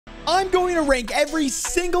I'm going to rank every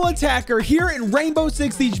single attacker here in Rainbow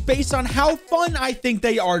Six Siege based on how fun I think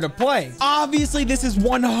they are to play. Obviously, this is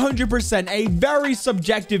 100% a very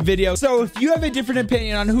subjective video, so if you have a different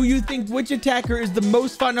opinion on who you think which attacker is the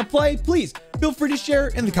most fun to play, please feel free to share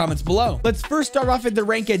in the comments below. Let's first start off at the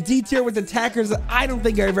rank at D tier with attackers that I don't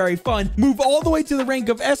think are very fun. Move all the way to the rank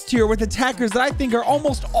of S tier with attackers that I think are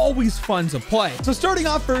almost always fun to play. So starting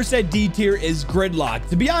off first at D tier is Gridlock.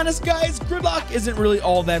 To be honest, guys, Gridlock isn't really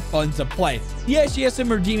all that fun to play. Yeah, she has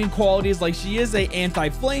some redeeming qualities, like she is a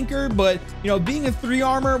anti-flanker, but you know, being a 3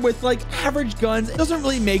 armor with like average guns, it doesn't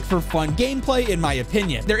really make for fun gameplay in my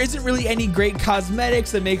opinion. There isn't really any great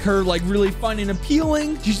cosmetics that make her like really fun and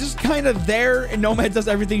appealing. She's just kind of there, and Nomad does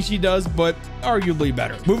everything she does, but arguably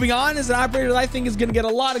better. Moving on is an operator that I think is going to get a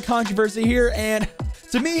lot of controversy here, and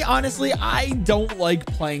to me, honestly, I don't like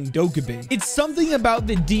playing Dokkaebi. It's something about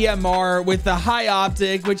the DMR with the high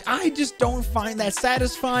optic, which I just don't find that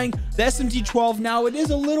satisfying. The SMT-12 now, it is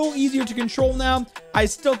a little easier to control now. I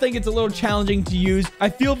still think it's a little challenging to use. I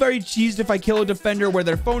feel very cheesed if I kill a defender where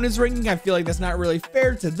their phone is ringing. I feel like that's not really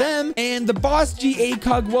fair to them. And the Boss G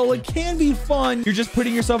ACOG, well, it can be fun. You're just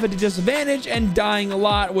putting yourself at a disadvantage and dying a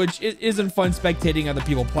lot, which it isn't fun spectating other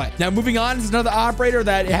people play. Now, moving on is another operator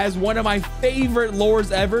that has one of my favorite lores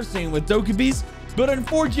ever, same with Dokkaebis, but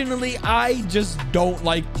unfortunately, I just don't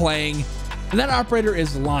like playing. And that operator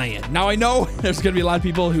is Lion. Now, I know there's going to be a lot of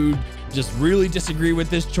people who just really disagree with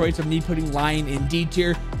this choice of me putting Lion in D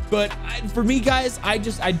tier, but for me, guys, I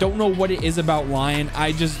don't know what it is about Lion.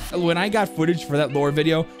 When I got footage for that lore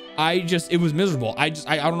video, it was miserable. I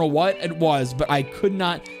don't know what it was, but I could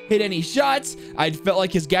not hit any shots. I felt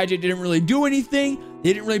like his gadget didn't really do anything.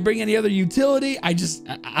 He didn't really bring any other utility. I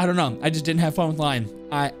don't know. I just didn't have fun with Lion.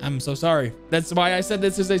 I'm so sorry. That's why I said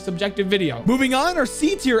this is a subjective video. Moving on are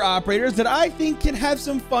C tier operators that I think can have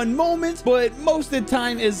some fun moments, but most of the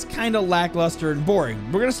time is kind of lackluster and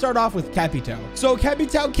boring. We're gonna start off with Capitao. So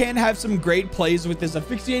Capitao can have some great plays with his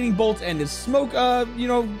asphyxiating bolt and his smoke,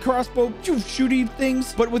 crossbow shooty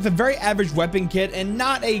things, but with a very average weapon kit and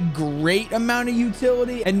not a great amount of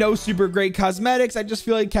utility and no super great cosmetics. I just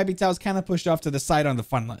feel like Capitao's kind of pushed off to the side on the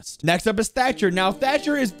fun list. Next up is Thatcher. Now,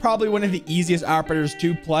 Thatcher is probably one of the easiest operators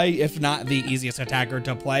to play, if not the easiest attacker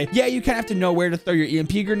to play. Yeah, you kind of have to know where to throw your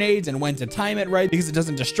EMP grenades and when to time it right, because it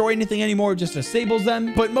doesn't destroy anything anymore, it just disables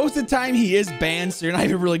them. But most of the time he is banned, so you're not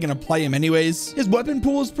even really gonna play him anyways. His weapon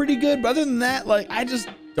pool is pretty good, but other than that, like, I just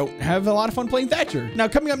don't have a lot of fun playing Thatcher. Now,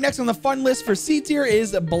 coming up next on the fun list for C tier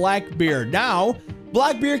is Blackbeard. Now,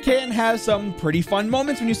 Blackbeard can have some pretty fun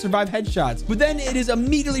moments when you survive headshots, but then it is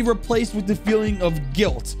immediately replaced with the feeling of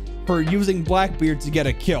guilt for using Blackbeard to get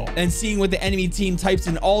a kill. And seeing what the enemy team types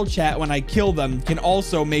in all chat when I kill them can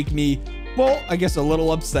also make me, well, I guess a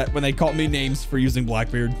little upset when they call me names for using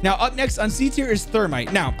Blackbeard. Now, up next on C tier is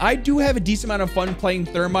Thermite. Now, I do have a decent amount of fun playing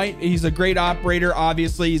Thermite. He's a great operator.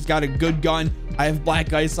 Obviously, he's got a good gun. I have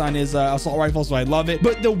black ice on his assault rifle, so I love it.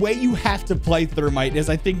 But the way you have to play Thermite is,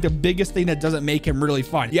 I think, the biggest thing that doesn't make him really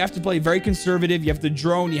fun. You have to play very conservative. You have to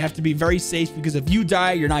drone. You have to be very safe, because if you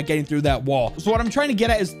die, you're not getting through that wall. So what I'm trying to get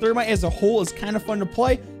at is Thermite as a whole is kind of fun to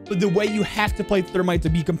play, but the way you have to play Thermite to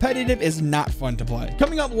be competitive is not fun to play.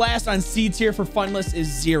 Coming up last on C tier for fun list is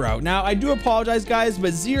Zero. Now, I do apologize, guys,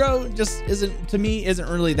 but Zero just isn't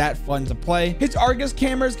really that fun to play. His Argus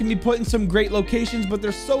cameras can be put in some great locations, but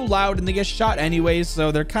they're so loud and they get shot anyways,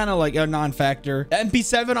 so they're kind of like a non-factor. The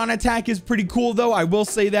MP7 on attack is pretty cool, though, I will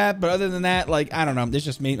say that, but other than that, like, I don't know. It's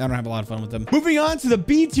just me. I don't have a lot of fun with them. Moving on to the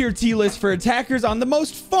B tier T list for attackers on the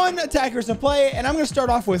most fun attackers to play, and I'm going to start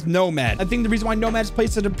off with Nomad. I think the reason why Nomad's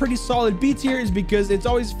placed at a pretty solid B tier is because it's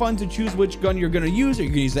always fun to choose which gun you're going to use. You're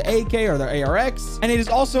going to use the AK or the ARX, and it is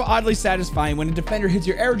also oddly satisfying when a defender hits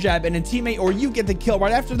your air jab and a teammate or you get the kill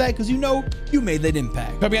right after that, because you know you made that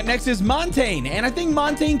impact. Coming up next is Montaigne, and I think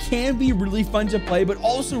Montaigne can be really fun to play, but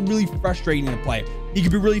also really frustrating to play. He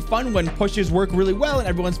could be really fun when pushes work really well and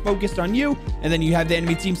everyone's focused on you, and then you have the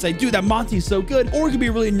enemy team say, dude, that Monty's so good. Or it could be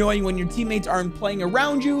really annoying when your teammates aren't playing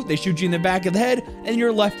around you, they shoot you in the back of the head, and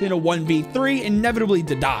you're left in a 1v3, inevitably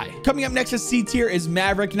to die. Coming up next is C tier is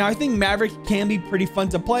Maverick. Now, I think Maverick can be pretty fun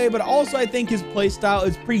to play, but also I think his playstyle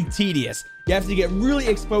is pretty tedious. You have to get really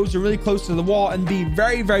exposed and really close to the wall and be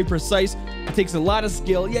very, very precise. It takes a lot of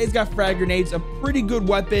skill. Yeah, he's got frag grenades, a pretty good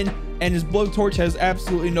weapon, and his blowtorch has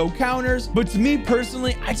absolutely no counters. But to me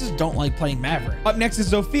personally, I just don't like playing Maverick. Up next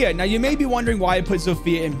is Zofia. Now, you may be wondering why I put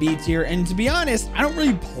Zofia in B tier, and to be honest, I don't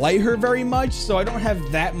really play her very much, so I don't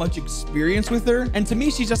have that much experience with her. And to me,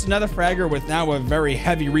 she's just another fragger with now a very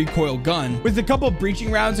heavy recoil gun with a couple of breaching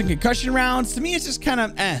rounds and concussion rounds. To me, it's just kind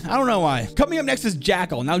of I don't know why. Coming up next is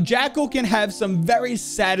Jackal. Now, Jackal can have some very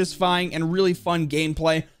satisfying and really fun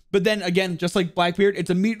gameplay, But then again, just like Blackbeard, it's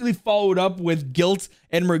immediately followed up with guilt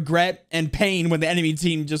and regret and pain when the enemy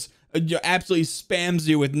team just absolutely spams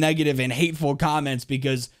you with negative and hateful comments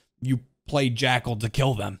because you play Jackal to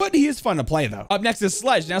kill them. But he is fun to play though. Up next is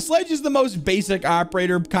Sledge. Now Sledge is the most basic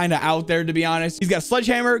operator kind of out there, to be honest. He's got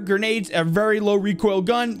sledgehammer, grenades, a very low recoil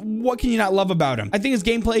gun. What can you not love about him? I think his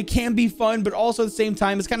gameplay can be fun, but also at the same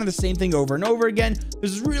time, it's kind of the same thing over and over again.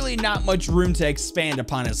 There's really not much room to expand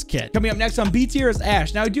upon his kit. Coming up next on B tier is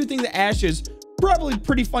Ashe. Now I do think that Ashe is probably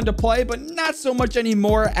pretty fun to play, but not so much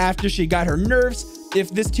anymore after she got her nerfs. If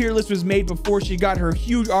this tier list was made before she got her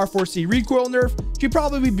huge R4C recoil nerf, she'd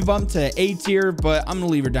probably be bumped to A tier, but I'm gonna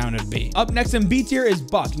leave her down at B. Up next in B tier is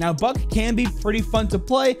Buck. Now Buck can be pretty fun to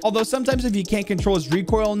play, although sometimes if you can't control his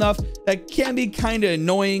recoil enough, that can be kind of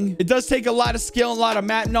annoying. It does take a lot of skill and a lot of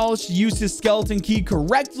map knowledge to use his skeleton key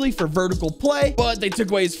correctly for vertical play, but they took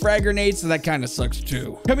away his frag grenade, so that kind of sucks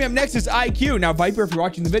too. Coming up next is IQ. Now Viper, if you're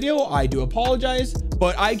watching the video, I do apologize,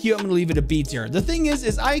 but IQ, I'm gonna leave it a B tier. The thing is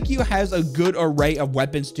IQ has a good array of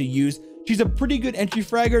weapons to use. She's a pretty good entry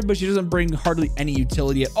fragger, but she doesn't bring hardly any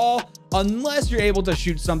utility at all, unless you're able to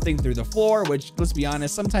shoot something through the floor, which, let's be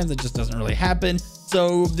honest, sometimes it just doesn't really happen.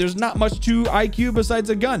 So there's not much to IQ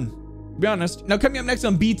besides a gun, to be honest. Now coming up next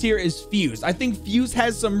on B tier is Fuse. I think Fuse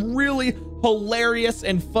has some really hilarious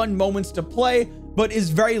and fun moments to play, but is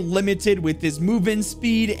very limited with his movement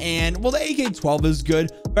speed. And well, the AK-12 is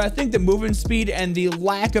good, but I think the movement speed and the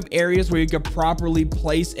lack of areas where you could properly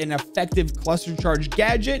place an effective cluster charge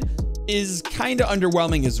gadget is kind of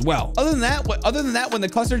underwhelming as well. Other than that, when the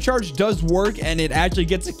cluster charge does work and it actually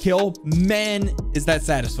gets a kill, man, is that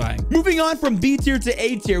satisfying. Moving on from B tier to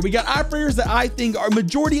A tier, we got operators that I think are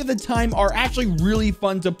majority of the time are actually really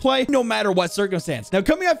fun to play no matter what circumstance. Now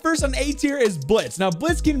coming up first on A tier is Blitz. Now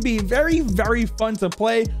Blitz can be very, very fun to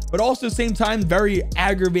play, but also at the same time very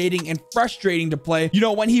aggravating and frustrating to play. You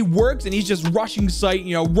know, when he works and he's just rushing site,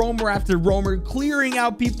 you know, roamer after roamer, clearing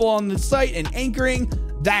out people on the site and anchoring,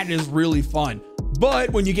 that is really fun.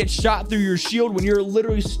 But when you get shot through your shield, when you're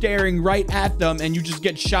literally staring right at them and you just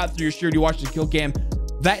get shot through your shield, you watch the kill cam,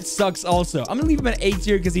 that sucks also. I'm gonna leave him at A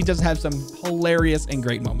tier because he does have some hilarious and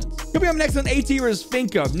great moments. Coming up next on A tier is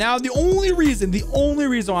Finka. Now the only reason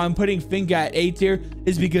why I'm putting Finka at A tier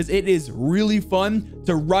is because it is really fun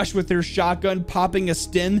to rush with her shotgun, popping a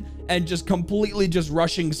stim and just completely just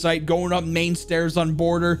rushing site, going up main stairs on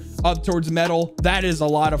border, up towards metal. That is a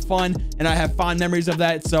lot of fun, and I have fond memories of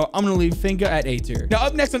that, so I'm gonna leave Finka at A tier. Now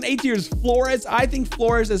up next on A tier is Flores. I think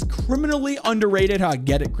Flores is criminally underrated. How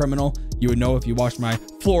get it, criminal? You would know if you watched my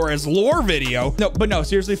Flores lore video. No,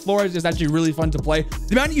 seriously, Flores is actually really fun to play.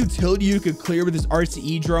 The amount of utility you could clear with his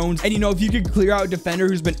RCE drones, and you know, if you could clear out a defender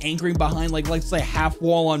who's been anchoring behind, like let's say half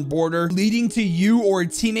wall on border, leading to you or a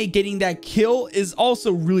teammate getting that kill is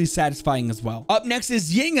also really satisfying as well. Up next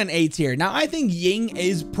is Ying on A tier. Now I think Ying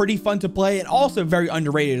is pretty fun to play and also very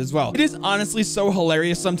underrated as well. It is honestly so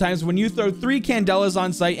hilarious sometimes when you throw 3 candelas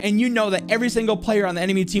on site and you know that every single player on the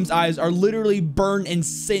enemy team's eyes are literally burned and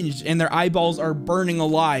singed and their eyeballs are burning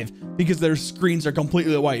alive because their screens are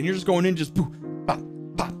completely white and you're just going in, just poof, pop,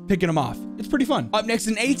 pop, picking them off. It's pretty fun. Up next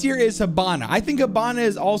in A tier is Hibana. I think Hibana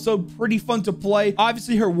is also pretty fun to play.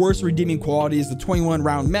 Obviously her worst redeeming quality is the 21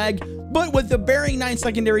 round mag, but with the Bearing 9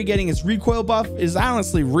 secondary getting its recoil buff is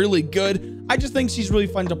honestly really good. I just think she's really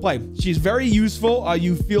fun to play. She's very useful.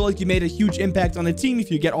 You feel like you made a huge impact on the team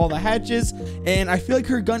if you get all the hatches, and I feel like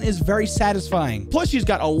her gun is very satisfying. Plus, she's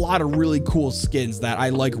got a lot of really cool skins that I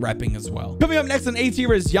like repping as well. Coming up next on A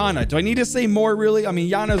tier is Yana. Do I need to say more, really? I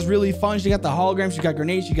mean, Yana's really fun. She got the hologram, she got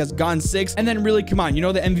grenades, she got Gon 6, and then really, come on, you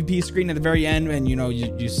know the MVP screen at the very end, and you know,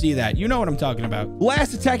 you see that. You know what I'm talking about.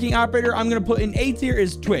 Last attacking operator I'm gonna put in A tier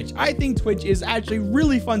is Twitch. I think Twitch is actually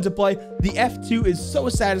really fun to play. The F2 is so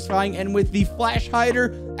satisfying, and with the flash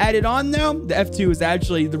hider added on now, the F2 is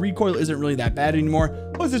actually, the recoil isn't really that bad anymore.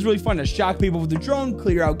 Plus it's really fun to shock people with the drone,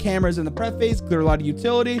 clear out cameras in the prep phase, clear a lot of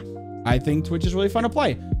utility. I think Twitch is really fun to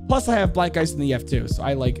play. Plus I have Black Ice in the F2, so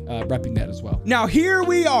I like repping that as well. Now here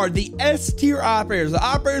we are, the S tier operators, the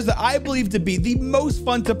operators that I believe to be the most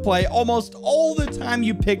fun to play almost all the time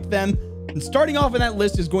you pick them. And starting off in that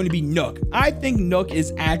list is going to be Nook. I think Nook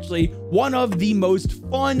is actually one of the most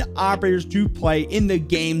fun operators to play in the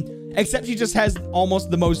game, except she just has almost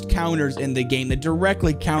the most counters in the game that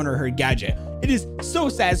directly counter her gadget. It is so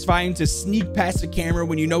satisfying to sneak past the camera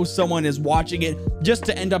when you know someone is watching it just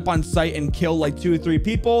to end up on site and kill like 2 or 3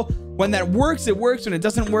 people. When that works, it works. When it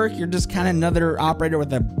doesn't work, you're just kind of another operator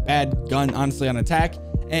with a bad gun, honestly, on attack.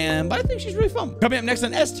 but I think she's really fun. Coming up next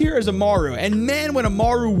on S tier is Amaru. And man, when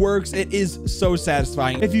Amaru works, it is so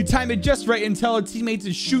satisfying. If you time it just right and tell a teammate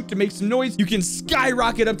to shoot to make some noise, you can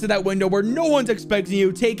skyrocket up to that window where no one's expecting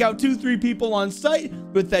you, take out 2-3 people on sight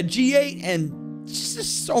with that G8, and it's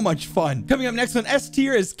just so much fun. Coming up next on S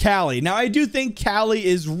tier is Callie. Now, I do think Callie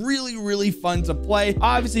is really, really fun to play.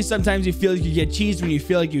 Obviously, sometimes you feel like you get cheesed when you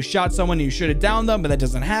feel like you shot someone and you should have downed them, but that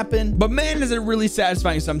doesn't happen. But man, is it really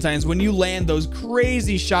satisfying sometimes when you land those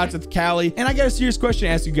crazy shots with Callie. And I got a serious question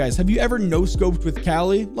to ask you guys. Have you ever no-scoped with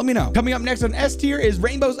Callie? Let me know. Coming up next on S tier is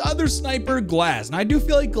Rainbow's other sniper, Glaz. And I do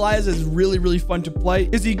feel like Glaz is really, really fun to play.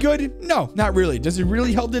 Is he good? No, not really. Does he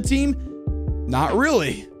really help the team? Not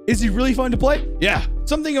really. Is he really fun to play? Yeah.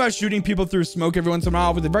 Something about shooting people through smoke every once in a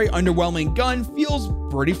while with a very underwhelming gun feels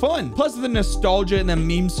pretty fun. Plus, the nostalgia and the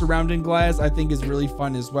memes surrounding Glaz, I think, is really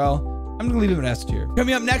fun as well. I'm gonna leave him in S tier.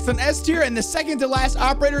 Coming up next on S tier, and the second to last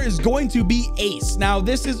operator is going to be Ace. Now,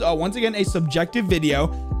 this is once again a subjective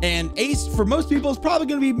video, and Ace for most people is probably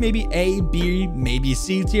gonna be maybe A, B, maybe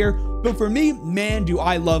C tier. But for me, man, do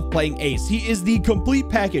I love playing Ace. He is the complete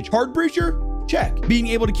package. Hard breacher? Check. Being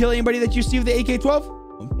able to kill anybody that you see with the AK-12?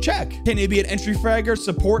 Check. Can he be an entry fragger,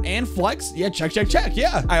 support, and flex? Yeah, check, check, check.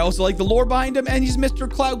 Yeah. I also like the lore behind him, and he's Mr.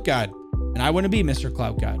 Clout God. And I want to be Mr.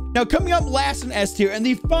 Clout God. Now, coming up last in S tier, and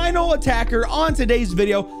the final attacker on today's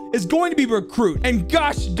video is going to be Recruit. And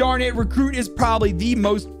gosh darn it, Recruit is probably the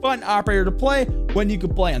most fun operator to play when you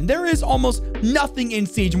can play him. There is almost nothing in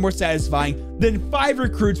Siege more satisfying than 5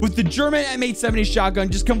 recruits with the German M870 shotgun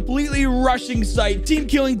just completely rushing site, team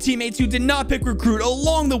killing teammates who did not pick Recruit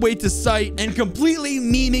along the way to site, and completely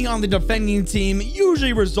memeing on the defending team,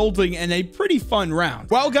 usually resulting in a pretty fun round.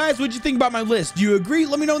 Well, guys, what'd you think about my list? Do you agree?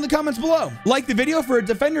 Let me know in the comments below. Like the video for a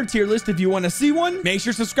defender tier list if you want to see one. Make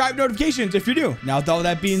sure to subscribe notifications if you do. Now, with all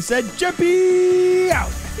that being said, Jeppy out. I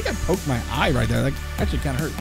think I poked my eye right there. That actually kind of hurt.